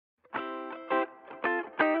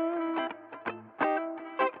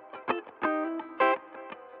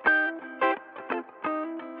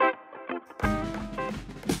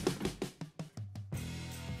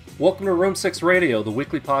Welcome to Room 6 Radio, the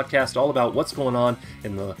weekly podcast all about what's going on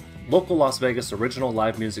in the local Las Vegas original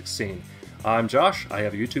live music scene. I'm Josh. I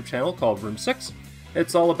have a YouTube channel called Room 6.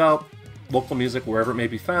 It's all about local music wherever it may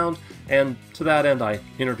be found, and to that end I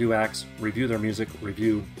interview acts, review their music,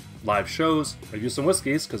 review live shows, review some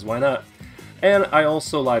whiskeys, because why not? And I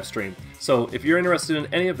also live stream. So if you're interested in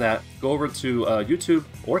any of that, go over to YouTube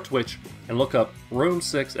or Twitch and look up Room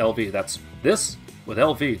 6 LV. That's this with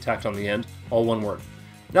LV tacked on the end, all one word.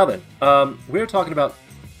 Now then, we're talking about...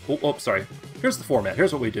 sorry. Here's the format.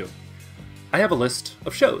 Here's what we do. I have a list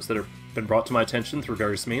of shows that have been brought to my attention through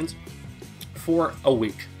various means for a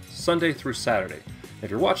week, Sunday through Saturday. If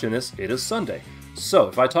you're watching this, it is Sunday. So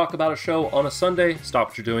if I talk about a show on a Sunday, stop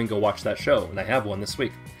what you're doing, go watch that show, and I have one this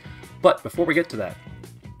week. But before we get to that,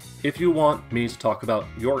 if you want me to talk about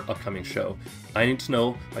your upcoming show, I need to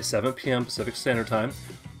know by 7 p.m. Pacific Standard Time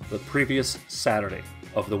the previous Saturday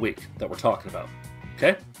of the week that we're talking about.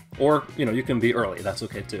 Okay? Or, you can be early. That's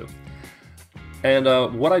okay too. And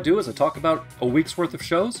what I do is I talk about a week's worth of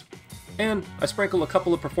shows, and I sprinkle a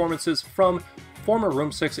couple of performances from former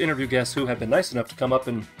Room 6 interview guests who have been nice enough to come up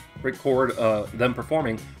and record them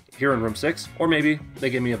performing here in Room 6, or maybe they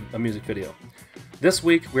give me a music video. This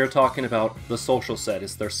week we're talking about The Social Set.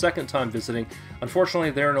 It's their second time visiting. Unfortunately,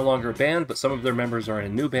 they're no longer a band, but some of their members are in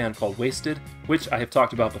a new band called Wasted, which I have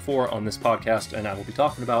talked about before on this podcast, and I will be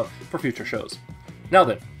talking about for future shows. Now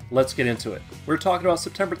then, let's get into it. We're talking about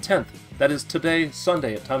September 10th. That is today,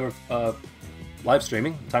 Sunday, at time of live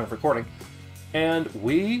streaming, time of recording. And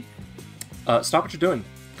we, stop what you're doing.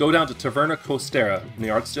 Go down to Taverna Costera in the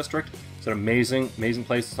Arts District. It's an amazing, amazing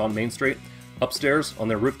place. It's on Main Street. Upstairs on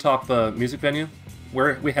their rooftop music venue,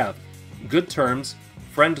 where we have Good Terms,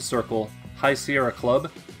 Friend Circle, High Sierra Club,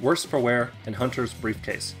 Worse for Wear, and Hunter's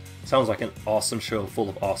Briefcase. Sounds like an awesome show full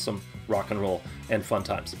of awesome rock and roll and fun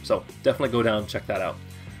times. So definitely go down and check that out.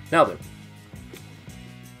 Now then,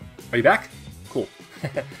 are you back? Cool.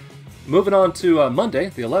 Moving on to Monday,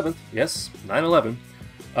 the 11th, yes, 9/11,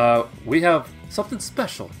 we have something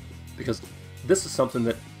special, because this is something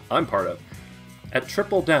that I'm part of. At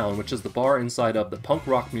Triple Down, which is the bar inside of the Punk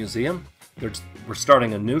Rock Museum, we're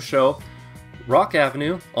starting a new show. Rock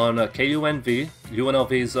Avenue on KUNV,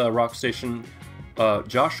 UNLV's rock station.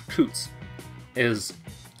 Josh Coots is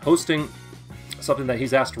hosting something that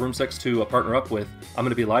he's asked Room 6 to partner up with. I'm going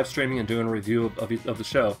to be live streaming and doing a review of the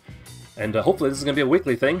show. And hopefully this is going to be a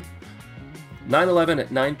weekly thing. 9/11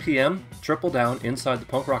 at 9 p.m., Triple Down inside the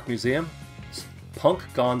Punk Rock Museum. It's Punk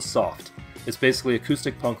Gone Soft. It's basically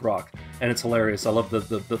acoustic punk rock, and it's hilarious. I love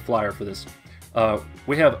the flyer for this.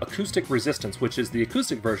 We have Acoustic Resistance, which is the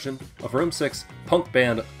acoustic version of Room 6 punk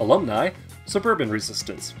band alumni, Suburban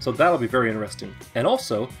Resistance. So that'll be very interesting. And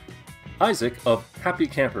also, Isaac of Happy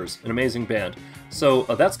Campers, an amazing band. So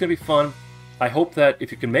that's going to be fun. I hope that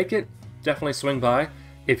if you can make it, definitely swing by.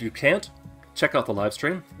 If you can't, check out the live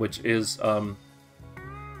stream, which is,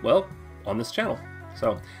 well, on this channel.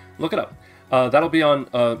 So look it up. That'll be on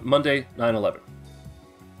Monday, 9/11.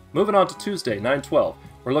 Moving on to Tuesday, 9/12.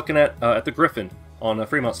 We're looking at the Griffin on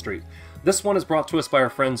Fremont Street. This one is brought to us by our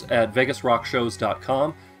friends at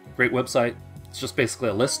VegasRockShows.com. Great website. It's just basically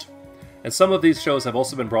a list. And some of these shows have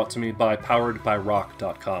also been brought to me by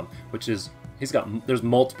PoweredByRock.com, which is, there's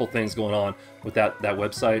multiple things going on with that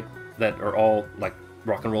website that are all like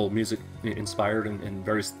rock and roll music inspired and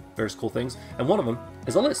various cool things. And one of them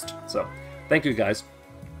is a list. So thank you guys.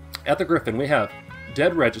 At the Griffin, we have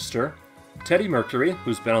Dead Register, Teddy Mercury,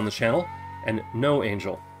 who's been on the channel, and No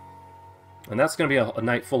Angel. And that's going to be a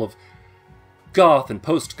night full of goth and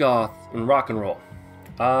post-goth and rock and roll.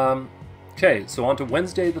 Okay, so on to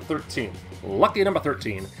Wednesday the 13th. Lucky number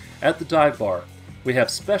 13. At the Dive Bar, we have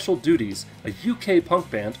Special Duties, a UK punk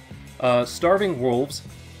band, Starving Wolves,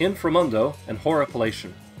 Inframundo, and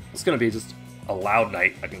Horripilation. It's going to be just a loud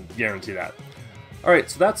night, I can guarantee that. Alright,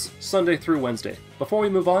 so that's Sunday through Wednesday. Before we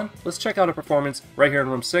move on, let's check out a performance right here in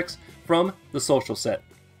Room 6 from The Social Set.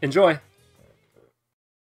 Enjoy!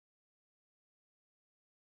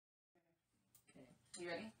 You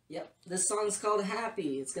ready? Yep. This song's called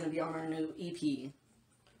Happy. It's going to be on our new EP.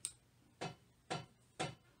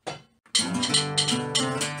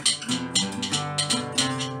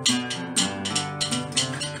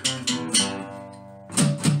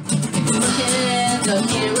 Look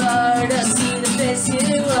mirror to see the face you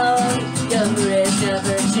own. Your mood is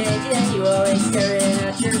never changing, you always staring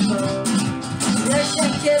at your phone. There's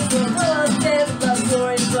some kids who love favorite love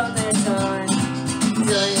stories from their time.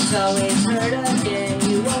 Millions always heard again,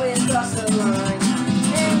 you always cross the line.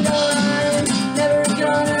 And I'm never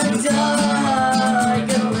gonna die,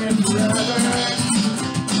 gonna live forever.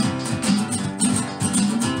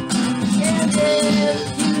 And if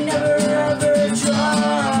you never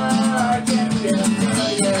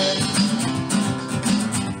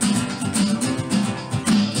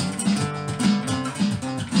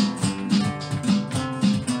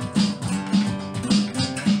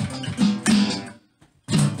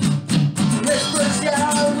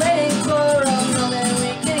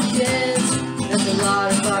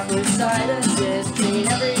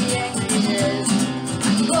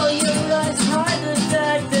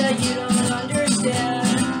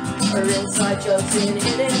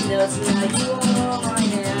hold my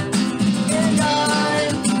hand. And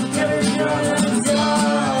I'm never gonna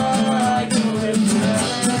die. Gonna live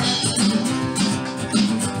forever.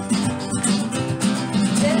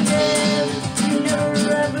 And if you never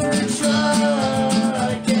ever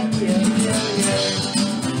try, can't be a failure.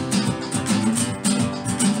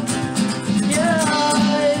 Yeah,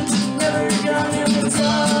 I'm never gonna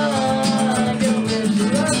die. Gonna live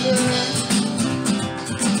forever.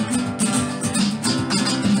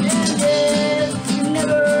 And if you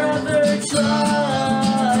never ever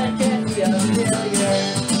try, can't be a failure.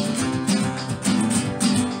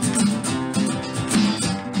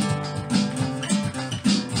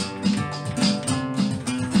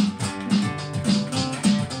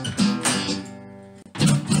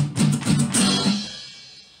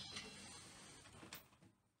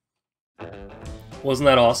 Wasn't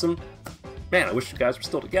that awesome? Man, I wish you guys were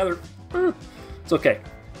still together. It's okay.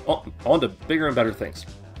 On to bigger and better things.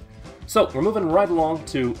 So, we're moving right along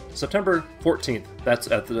to September 14th. That's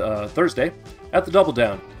at the Thursday at the Double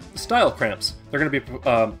Down. The Style Cramps. They're going to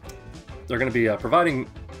be providing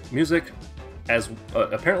music as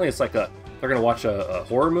apparently it's like they're going to watch a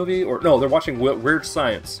horror movie, or no, they're watching Weird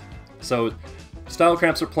Science. So, Style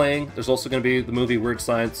Cramps are playing. There's also going to be the movie Weird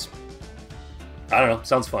Science. I don't know.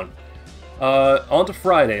 Sounds fun. On to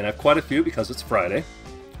Friday, and I have quite a few because it's Friday.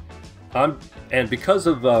 And because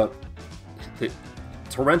of the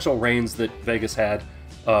torrential rains that Vegas had,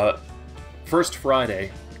 First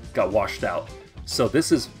Friday got washed out. So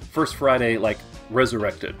this is First Friday, like,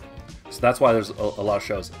 resurrected. So that's why there's a lot of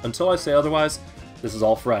shows. Until I say otherwise, this is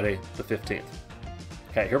all Friday the 15th.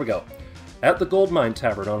 Okay, here we go. At the Gold Mine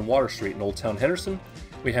Tavern on Water Street in Old Town Henderson,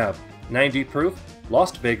 we have 90 Proof,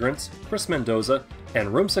 Lost Vagrants, Chris Mendoza,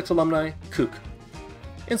 and Room 6 alumni, Kook.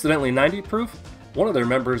 Incidentally, 90 Proof, one of their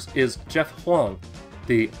members is Jeff Huang,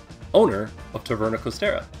 the owner of Taverna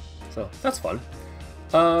Costera. So that's fun.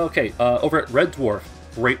 Over at Red Dwarf,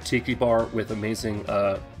 great tiki bar with amazing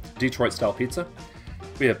Detroit-style pizza.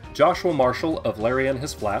 We have Joshua Marshall of Larry and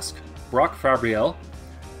His Flask, Brock Frabiel,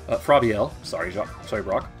 sorry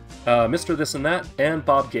Brock, Mr. This and That, and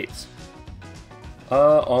Bob Gates.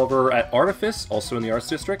 Over at Artifice, also in the Arts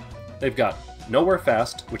District, they've got Nowhere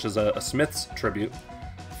Fast, which is a Smiths tribute,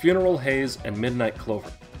 Funeral Haze, and Midnight Clover.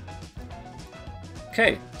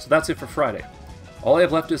 Okay, so that's it for Friday. All I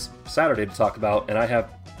have left is Saturday to talk about, and I have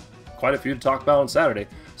quite a few to talk about on Saturday.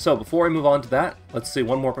 So before I move on to that, let's see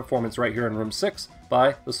one more performance right here in Room 6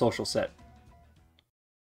 by The Social Set.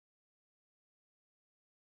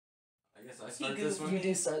 I guess I start this one? You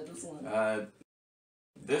do start this one.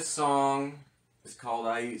 This song is called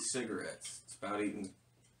I Eat Cigarettes. It's about eating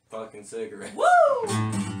fucking cigarettes. Woo!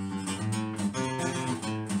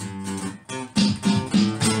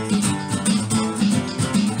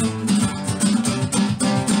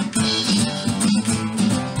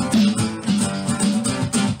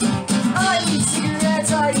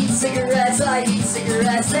 I eat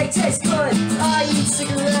cigarettes, they taste good. I eat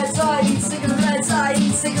cigarettes, I eat cigarettes, I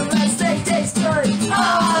eat cigarettes, they taste good.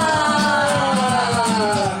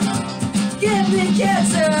 Give me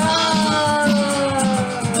cancer.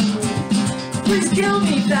 Please kill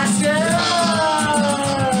me faster.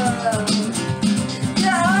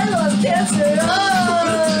 Yeah, I love cancer.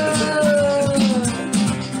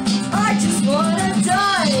 I just wanna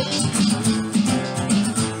die.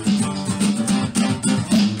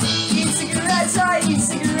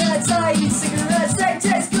 I eat cigarettes, they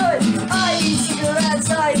taste good. I eat cigarettes,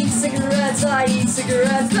 I eat cigarettes, I eat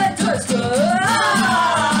cigarettes, they taste good.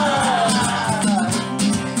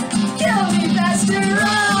 Kill me faster,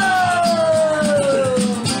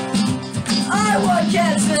 I want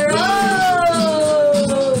cancer,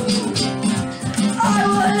 I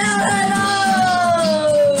want out,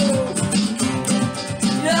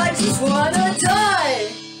 I just wanna die.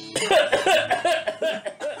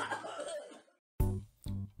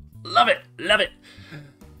 Love it! Love it!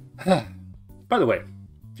 By the way,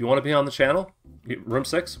 if you want to be on the channel, Room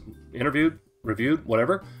 6, interviewed, reviewed,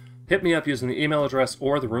 whatever, hit me up using the email address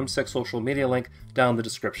or the Room 6 social media link down in the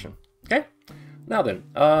description. Okay? Now then,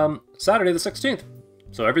 Saturday the 16th.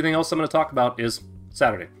 So everything else I'm going to talk about is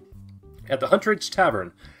Saturday. At the Huntridge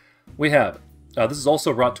Tavern, we have, this is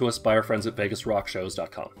also brought to us by our friends at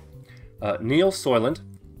VegasRockShows.com. Neil Soyland,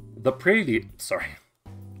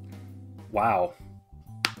 Wow.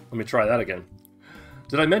 Let me try that again.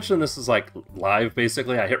 Did I mention this is like live,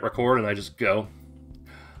 basically? I hit record and I just go.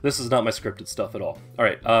 This is not my scripted stuff at all. All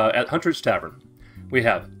right, at Huntridge Tavern, we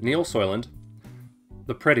have Neil Soyland,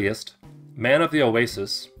 The Prettiest, Man of the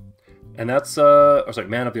Oasis, and that's,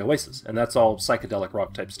 Man of the Oasis, and that's all psychedelic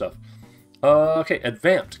rock type stuff. Okay, at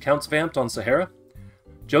Vamped, Counts Vamped on Sahara,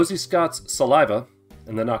 Josie Scott's Saliva,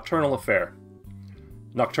 and the Nocturnal Affair.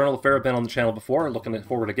 Nocturnal Affair have been on the channel before, looking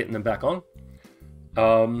forward to getting them back on.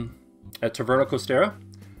 At Taverna Costera,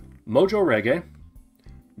 Mojo Reggae,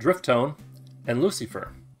 Drifttone, and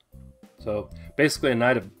Lucifer. So basically a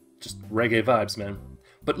night of just reggae vibes, man.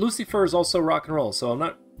 But Lucifer is also rock and roll, so I'm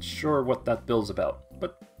not sure what that bill's about,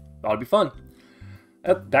 but that'll be fun.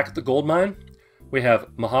 Back at the Gold Mine, we have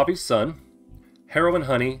Mojave's Son, Heroin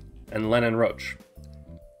Honey, and Lennon Roach.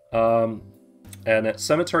 And at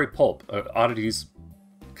Cemetery Pulp, Oddities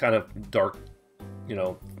kind of dark,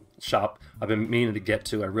 shop I've been meaning to get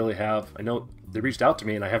to. I really have. I know they reached out to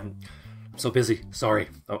me and I haven't. I'm so busy. Sorry.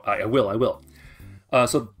 I will.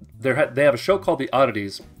 So they have a show called The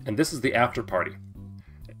Oddities, and this is the after party.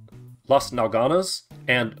 Las Nalganas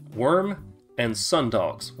and Worm and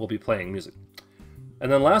Sundogs will be playing music.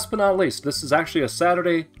 And then last but not least, this is actually a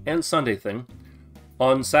Saturday and Sunday thing.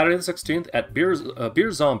 On Saturday the 16th at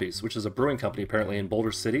Beer Zombies, which is a brewing company apparently in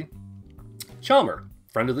Boulder City, Chalmer,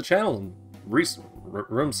 friend of the channel and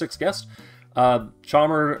Room 6 guest,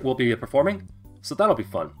 Chalmer will be performing, so that'll be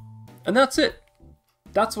fun. And that's it.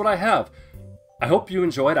 That's what I have. I hope you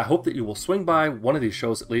enjoyed. I hope that you will swing by one of these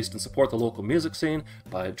shows at least and support the local music scene,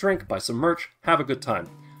 buy a drink, buy some merch, have a good time.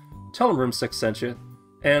 Tell them Room 6 sent you.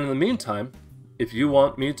 And in the meantime, if you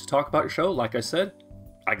want me to talk about your show, like I said,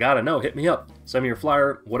 I gotta know. Hit me up. Send me your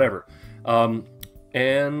flyer, whatever.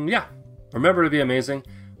 And yeah, remember to be amazing.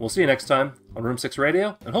 We'll see you next time on Room 6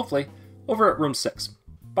 Radio, and hopefully over at Room 6.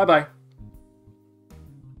 Bye-bye.